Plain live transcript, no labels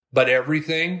but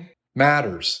everything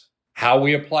matters. How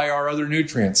we apply our other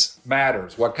nutrients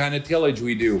matters. What kind of tillage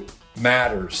we do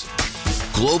matters.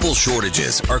 Global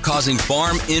shortages are causing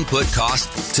farm input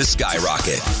costs to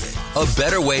skyrocket. A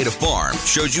Better Way to Farm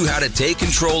shows you how to take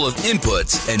control of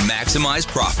inputs and maximize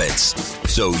profits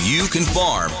so you can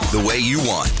farm the way you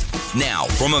want. Now,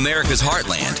 from America's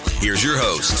Heartland, here's your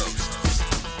host.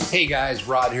 Hey guys,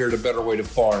 Rod here at A Better Way to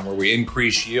Farm, where we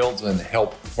increase yields and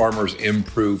help farmers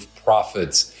improve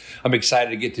profits. I'm excited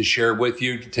to get to share with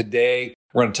you today.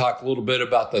 We're going to talk a little bit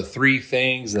about the 3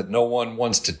 things that no one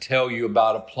wants to tell you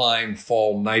about applying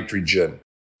fall nitrogen.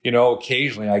 You know,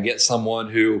 occasionally I get someone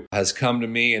who has come to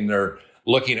me and they're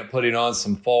looking at putting on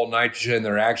some fall nitrogen.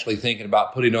 They're actually thinking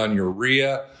about putting on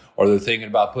urea, or they're thinking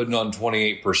about putting on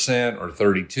 28% or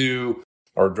 32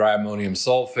 or dry ammonium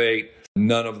sulfate.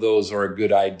 None of those are a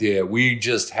good idea. We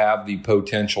just have the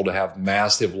potential to have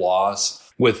massive loss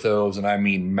with those, and I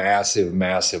mean massive,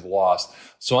 massive loss.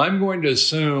 So I'm going to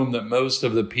assume that most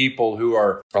of the people who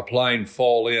are applying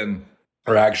fall in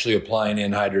are actually applying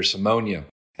anhydrous ammonia.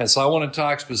 And so I want to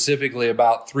talk specifically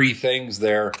about 3 things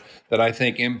there that I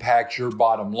think impact your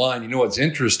bottom line. You know, it's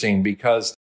interesting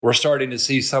because we're starting to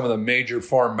see some of the major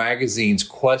farm magazines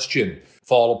question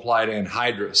fall applied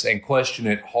anhydrous and question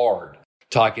it hard,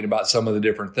 talking about some of the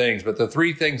different things. But the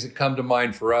 3 things that come to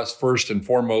mind for us first and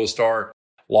foremost are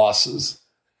losses.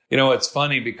 You know, it's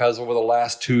funny because over the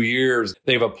last 2 years,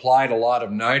 they've applied a lot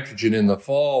of nitrogen in the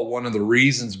fall. One of the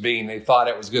reasons being they thought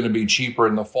it was going to be cheaper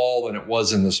in the fall than it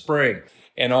was in the spring.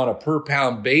 And on a per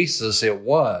pound basis, it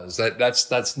was.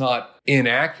 That's not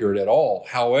inaccurate at all.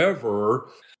 However,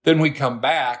 then we come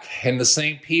back and the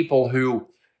same people who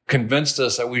convinced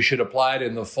us that we should apply it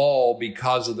in the fall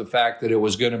because of the fact that it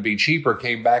was going to be cheaper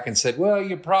came back and said, well,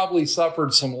 you probably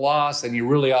suffered some loss and you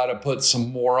really ought to put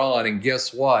some more on. And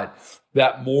guess what?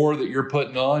 That more that you're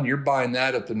putting on, you're buying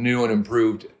that at the new and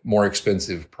improved, more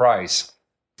expensive price.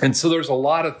 And so there's a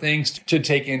lot of things to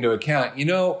take into account. You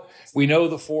know, we know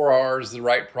the 4 R's, the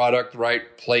right product, the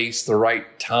right place, the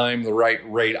right time, the right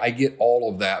rate. I get all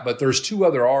of that. But there's 2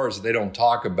 other R's that they don't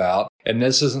talk about. And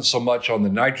this isn't so much on the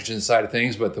nitrogen side of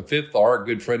things, but the 5th R, a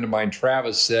good friend of mine,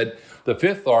 Travis, said the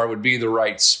 5th R would be the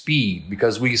right speed,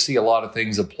 because we see a lot of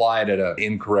things applied at an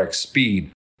incorrect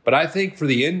speed. But I think for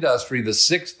the industry, the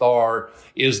 6th R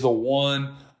is the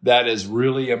one that is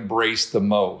really embraced the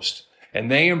most.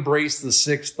 And they embrace the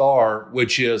 6th R,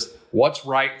 which is what's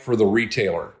right for the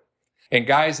retailer. And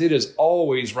guys, it is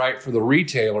always right for the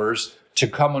retailers to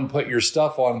come and put your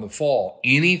stuff on in the fall.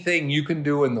 Anything you can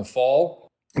do in the fall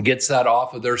gets that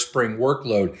off of their spring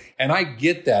workload. And I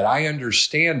get that. I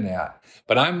understand that.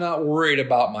 But I'm not worried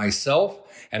about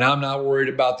myself, and I'm not worried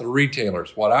about the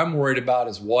retailers. What I'm worried about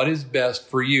is what is best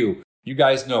for you. You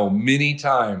guys know many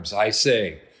times I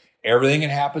say everything that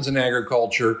happens in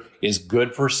agriculture is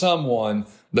good for someone.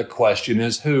 The question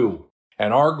is who.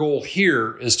 And our goal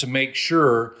here is to make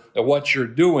sure that what you're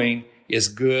doing is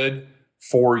good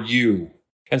for you.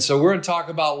 And so we're going to talk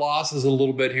about losses a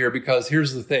little bit here, because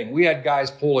here's the thing. We had guys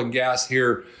pulling gas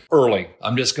here early.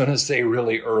 I'm just going to say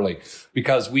really early,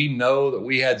 because we know that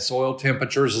we had soil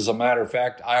temperatures. As a matter of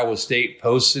fact, Iowa State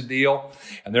posted a deal,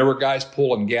 and there were guys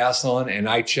pulling gas on, and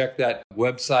I checked that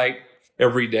website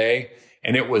every day,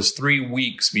 and it was 3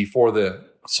 weeks before the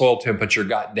soil temperature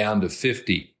got down to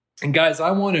 50. And guys,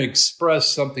 I want to express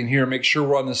something here, make sure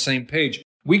we're on the same page.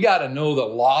 We got to know that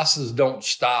losses don't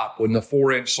stop when the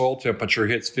 4-inch soil temperature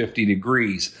hits 50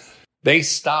 degrees. They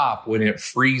stop when it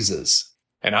freezes.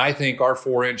 And I think our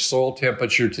 4-inch soil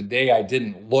temperature today, I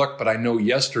didn't look, but I know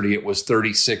yesterday it was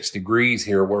 36 degrees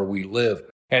here where we live.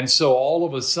 And so all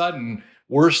of a sudden,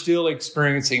 we're still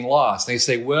experiencing loss. They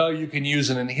say, well, you can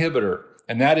use an inhibitor.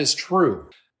 And that is true.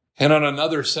 And on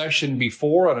another session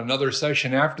before, on another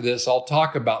session after this, I'll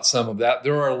talk about some of that.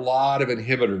 There are a lot of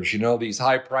inhibitors. You know, these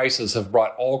high prices have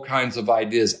brought all kinds of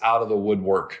ideas out of the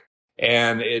woodwork.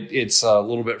 And it's a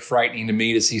little bit frightening to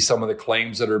me to see some of the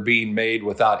claims that are being made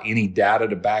without any data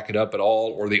to back it up at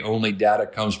all, or the only data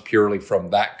comes purely from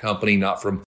that company, not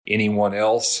from anyone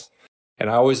else. And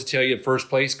I always tell you, in first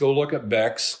place, go look at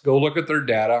Beck's, go look at their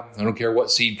data. I don't care what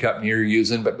seed company you're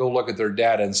using, but go look at their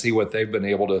data and see what they've been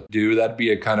able to do. That'd be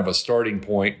a kind of a starting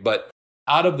point. But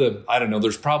out of the, I don't know,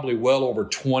 there's probably well over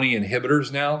 20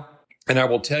 inhibitors now. And I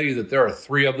will tell you that there are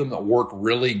 3 of them that work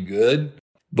really good.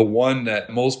 The one that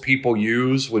most people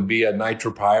use would be a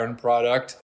nitropyrin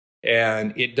product.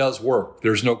 And it does work.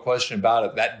 There's no question about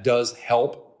it. That does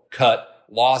help cut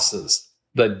losses.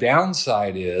 The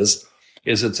downside is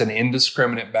it's an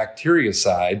indiscriminate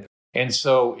bactericide. And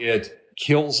so it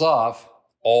kills off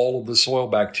all of the soil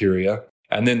bacteria.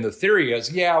 And then the theory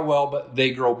is, yeah, well, but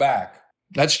they grow back.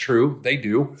 That's true. They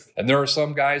do. And there are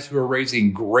some guys who are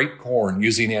raising great corn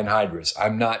using anhydrous.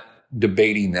 I'm not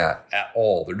debating that at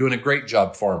all. They're doing a great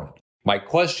job farming. My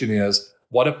question is,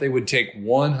 what if they would take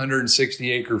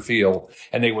 160 acre field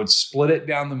and they would split it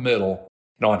down the middle,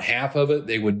 and on half of it,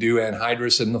 they would do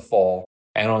anhydrous in the fall,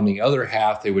 and on the other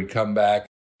half, they would come back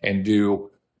and do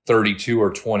 32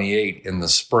 or 28 in the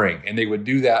spring. And they would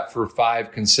do that for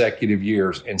 5 consecutive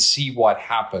years and see what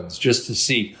happens, just to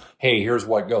see, hey, here's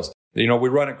what goes. We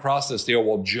run across this deal.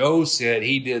 Well, Joe said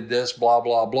he did this, blah,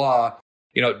 blah, blah.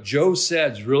 Joe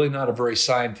said is really not a very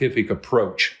scientific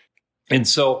approach. And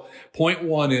so point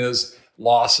one is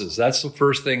losses. That's the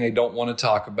first thing they don't want to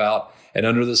talk about. And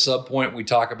under the subpoint, we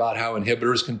talk about how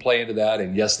inhibitors can play into that.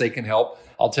 And yes, they can help.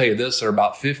 I'll tell you this, there are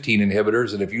about 15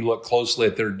 inhibitors. And if you look closely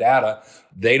at their data,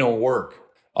 they don't work.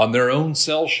 On their own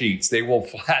cell sheets, they will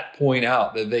flat point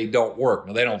out that they don't work.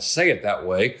 Now, they don't say it that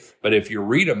way, but if you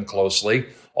read them closely,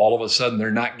 all of a sudden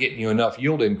they're not getting you enough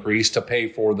yield increase to pay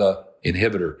for the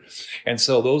inhibitor. And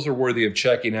so those are worthy of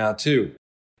checking out too.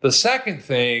 The second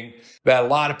thing that a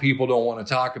lot of people don't want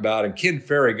to talk about, and Ken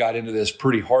Ferry got into this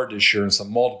pretty hard this year in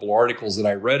some multiple articles that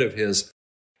I read of his,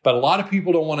 but a lot of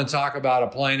people don't want to talk about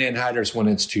applying anhydrous when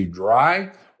it's too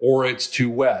dry or it's too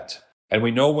wet. And we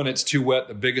know when it's too wet,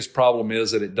 the biggest problem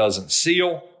is that it doesn't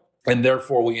seal, and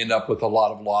therefore we end up with a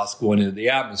lot of loss going into the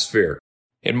atmosphere.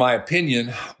 In my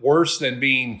opinion, worse than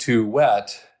being too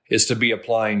wet is to be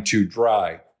applying too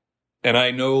dry. And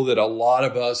I know that a lot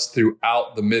of us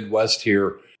throughout the Midwest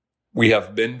here, we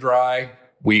have been dry,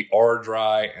 we are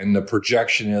dry, and the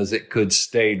projection is it could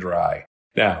stay dry.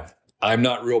 Now, I'm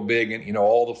not real big, and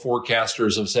all the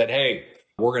forecasters have said, hey,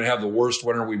 we're going to have the worst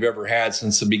winter we've ever had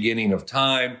since the beginning of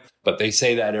time. But they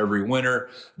say that every winter.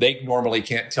 They normally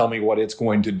can't tell me what it's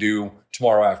going to do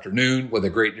tomorrow afternoon with a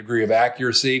great degree of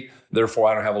accuracy. Therefore,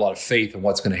 I don't have a lot of faith in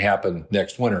what's going to happen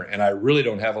next winter. And I really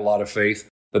don't have a lot of faith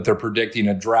that they're predicting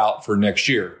a drought for next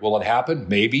year. Will it happen?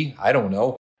 Maybe. I don't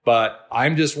know. But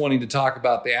I'm just wanting to talk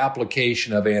about the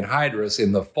application of anhydrous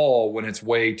in the fall when it's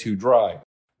way too dry.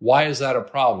 Why is that a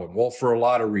problem? Well, for a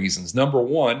lot of reasons. Number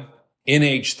one,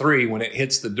 NH3, when it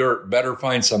hits the dirt, better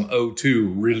find some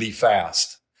O2 really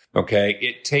fast. Okay,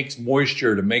 it takes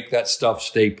moisture to make that stuff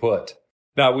stay put.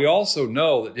 Now, we also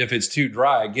know that if it's too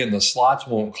dry, again, the slots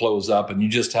won't close up and you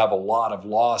just have a lot of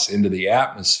loss into the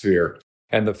atmosphere.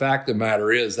 And the fact of the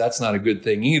matter is that's not a good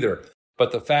thing either.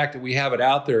 But the fact that we have it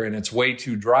out there and it's way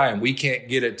too dry and we can't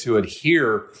get it to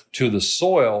adhere to the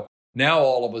soil, now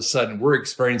all of a sudden we're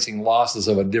experiencing losses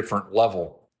of a different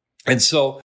level. And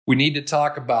so we need to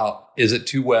talk about, is it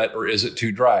too wet or is it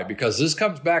too dry? Because this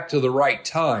comes back to the right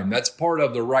time. That's part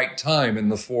of the right time in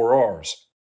the 4 R's.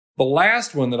 The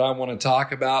last one that I want to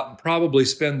talk about and probably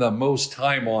spend the most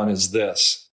time on is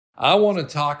this. I want to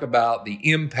talk about the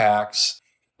impacts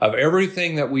of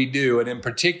everything that we do, and in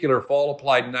particular, fall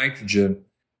applied nitrogen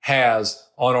has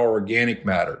on our organic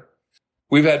matter.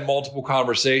 We've had multiple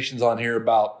conversations on here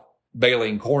about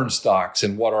baling corn stalks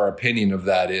and what our opinion of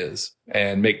that is.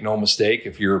 And make no mistake,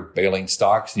 if you're baling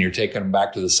stalks and you're taking them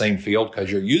back to the same field because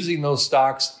you're using those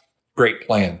stalks, great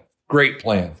plan.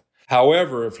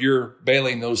 However, if you're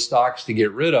baling those stalks to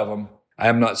get rid of them,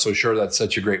 I'm not so sure that's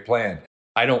such a great plan.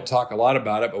 I don't talk a lot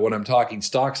about it, but when I'm talking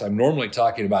stalks, I'm normally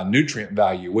talking about nutrient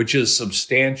value, which is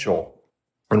substantial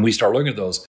when we start looking at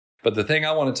those. But the thing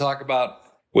I want to talk about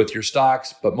with your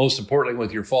stalks, but most importantly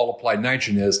with your fall applied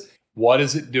nitrogen is, what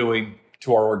is it doing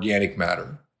to our organic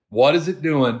matter? What is it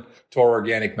doing to our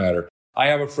organic matter? I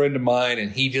have a friend of mine,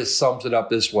 and he just sums it up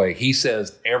this way. He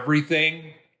says,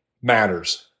 everything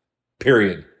matters,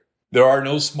 period. There are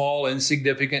no small,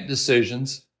 insignificant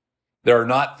decisions. There are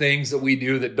not things that we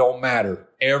do that don't matter.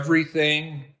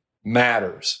 Everything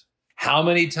matters. How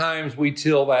many times we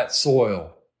till that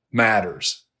soil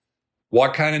matters.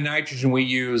 What kind of nitrogen we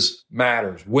use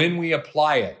matters. When we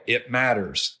apply it, it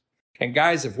matters. And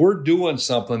guys, if we're doing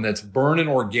something that's burning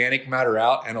organic matter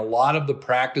out, and a lot of the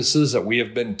practices that we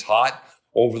have been taught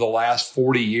over the last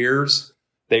 40 years,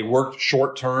 they worked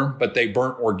short term, but they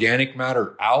burnt organic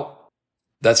matter out,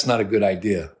 that's not a good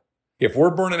idea. If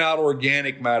we're burning out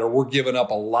organic matter, we're giving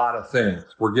up a lot of things.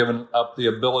 We're giving up the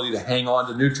ability to hang on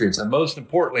to nutrients. And most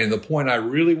importantly, and the point I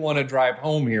really want to drive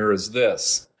home here is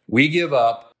this. We give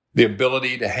up the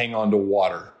ability to hang on to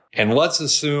water. And let's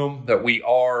assume that we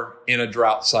are in a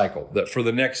drought cycle, that for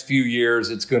the next few years,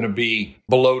 it's going to be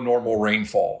below normal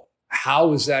rainfall.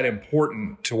 How is that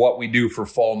important to what we do for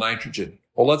fall nitrogen?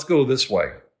 Well, let's go this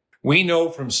way. We know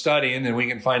from studying, and we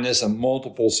can find this in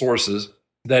multiple sources,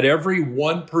 that every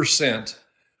 1%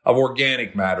 of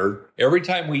organic matter, every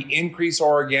time we increase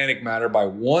our organic matter by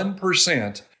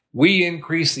 1%, we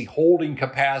increase the holding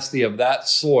capacity of that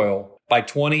soil by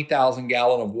 20,000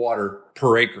 gallons of water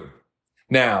per acre.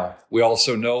 Now, we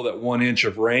also know that 1 inch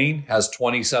of rain has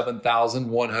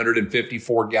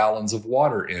 27,154 gallons of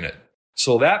water in it.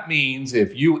 So that means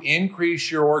if you increase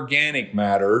your organic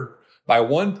matter by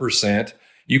 1%,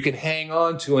 you can hang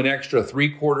on to an extra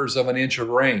 3/4 of an inch of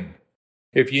rain.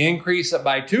 If you increase it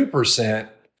by 2%,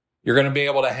 you're going to be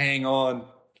able to hang on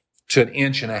to 1.5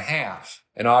 inches.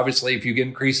 And obviously, if you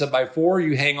increase it by 4,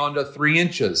 you hang on to 3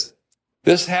 inches.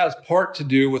 This has part to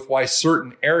do with why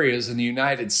certain areas in the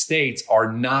United States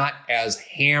are not as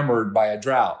hammered by a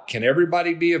drought. Can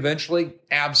everybody be eventually?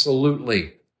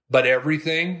 Absolutely. But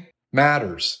everything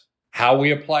matters. How we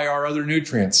apply our other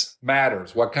nutrients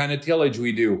matters. What kind of tillage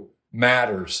we do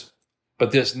matters.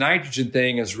 But this nitrogen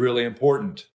thing is really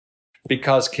important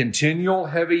because continual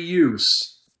heavy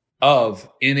use of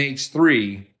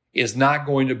NH3 is not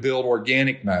going to build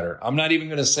organic matter. I'm not even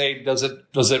going to say, does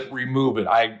it remove it?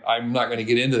 I'm not going to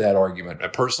get into that argument.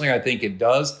 Personally, I think it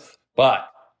does, but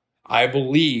I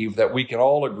believe that we can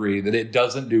all agree that it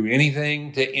doesn't do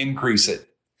anything to increase it.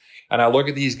 And I look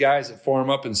at these guys that farm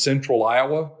up in central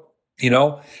Iowa,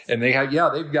 and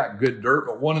they've got good dirt,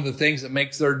 but one of the things that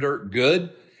makes their dirt good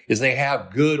is they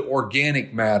have good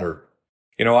organic matter.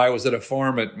 I was at a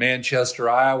farm at Manchester,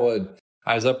 Iowa, and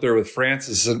I was up there with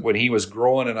Francis when he was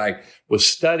growing, and I was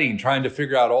studying, trying to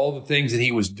figure out all the things that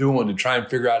he was doing to try and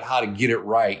figure out how to get it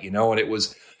right, and it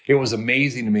was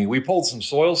amazing to me. We pulled some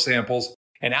soil samples,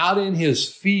 and out in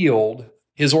his field,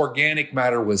 his organic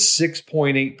matter was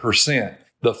 6.8%.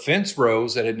 The fence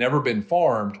rows that had never been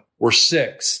farmed were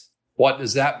 6. What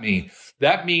does that mean?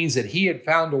 That means that he had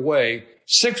found a way.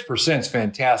 6% is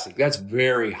fantastic. That's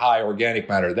very high organic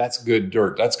matter. That's good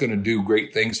dirt. That's going to do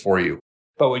great things for you.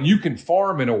 But when you can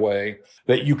farm in a way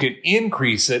that you can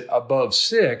increase it above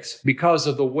 6 because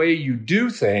of the way you do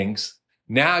things,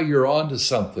 now you're onto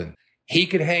something. He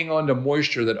could hang on to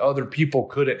moisture that other people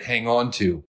couldn't hang on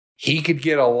to. He could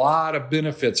get a lot of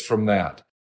benefits from that.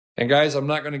 And guys, I'm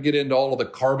not going to get into all of the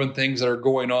carbon things that are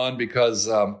going on because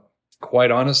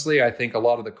quite honestly, I think a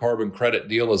lot of the carbon credit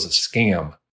deal is a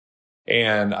scam.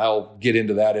 And I'll get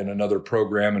into that in another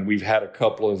program. And we've had a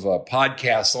couple of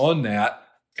podcasts on that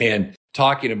and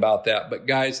talking about that. But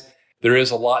guys, there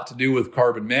is a lot to do with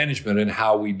carbon management and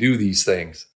how we do these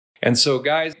things. And so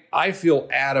guys, I feel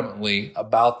adamantly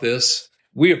about this.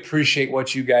 We appreciate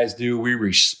what you guys do. We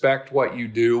respect what you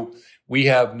do. We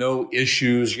have no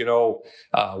issues,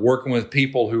 working with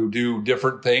people who do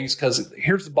different things. Because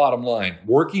here's the bottom line.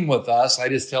 Working with us, I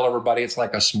just tell everybody it's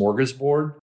like a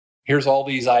smorgasbord. Here's all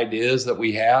these ideas that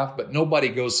we have, but nobody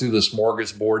goes through the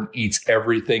smorgasbord and eats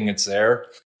everything that's there.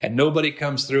 And nobody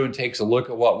comes through and takes a look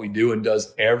at what we do and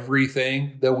does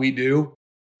everything that we do.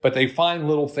 But they find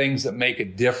little things that make a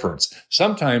difference.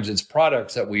 Sometimes it's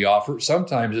products that we offer.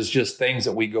 Sometimes it's just things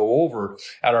that we go over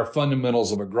at our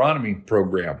Fundamentals of Agronomy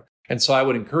program. And so I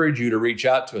would encourage you to reach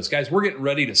out to us. Guys, we're getting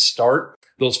ready to start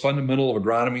those Fundamental of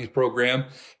Agronomy program.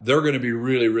 They're going to be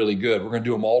really, really good. We're going to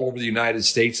do them all over the United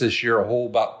States this year, a whole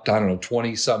about,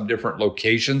 20 some different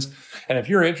locations. And if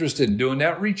you're interested in doing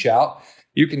that, reach out.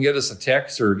 You can give us a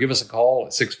text or give us a call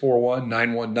at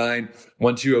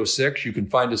 641-919-1206. You can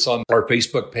find us on our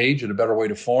Facebook page at A Better Way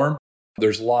to Farm.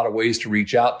 There's a lot of ways to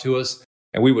reach out to us,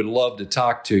 and we would love to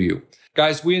talk to you.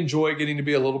 Guys, we enjoy getting to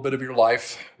be a little bit of your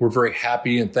life. We're very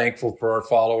happy and thankful for our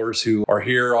followers who are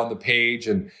here on the page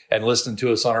and listening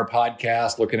to us on our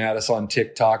podcast, looking at us on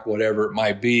TikTok, whatever it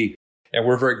might be. And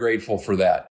we're very grateful for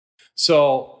that.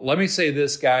 So let me say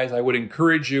this, guys. I would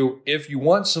encourage you, if you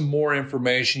want some more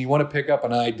information, you want to pick up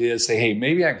an idea, say, hey,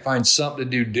 maybe I can find something to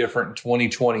do different in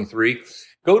 2023.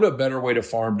 Go to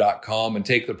betterwaytofarm.com and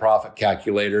take the profit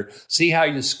calculator, see how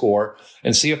you score,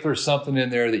 and see if there's something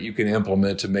in there that you can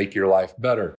implement to make your life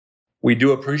better. We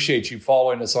do appreciate you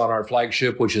following us on our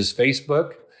flagship, which is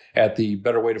Facebook, at the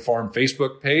Better Way to Farm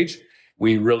Facebook page.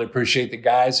 We really appreciate the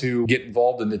guys who get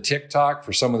involved in the TikTok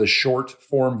for some of the short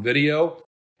form video.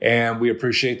 And we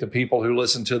appreciate the people who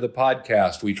listen to the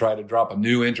podcast. We try to drop a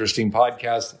new, interesting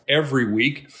podcast every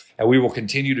week, and we will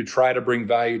continue to try to bring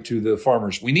value to the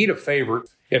farmers. We need a favor.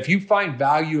 If you find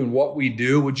value in what we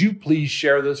do, would you please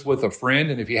share this with a friend?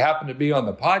 And if you happen to be on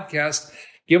the podcast,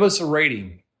 give us a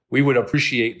rating. We would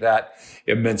appreciate that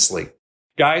immensely.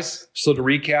 Guys, so to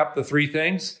recap the 3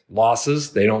 things: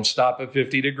 losses, they don't stop at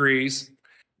 50 degrees.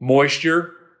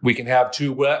 Moisture, we can have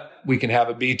too wet, we can have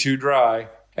it be too dry.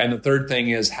 And the third thing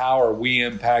is, how are we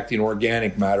impacting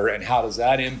organic matter, and how does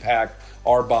that impact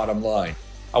our bottom line?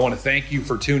 I want to thank you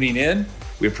for tuning in.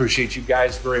 We appreciate you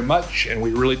guys very much, and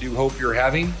we really do hope you're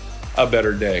having a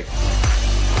better day.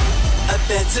 A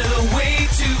better way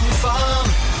to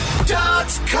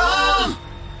farm.com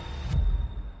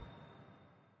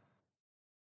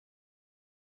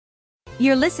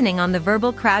You're listening on the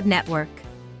Verbal Crowd Network.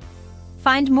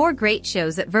 Find more great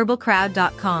shows at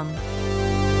verbalcrowd.com.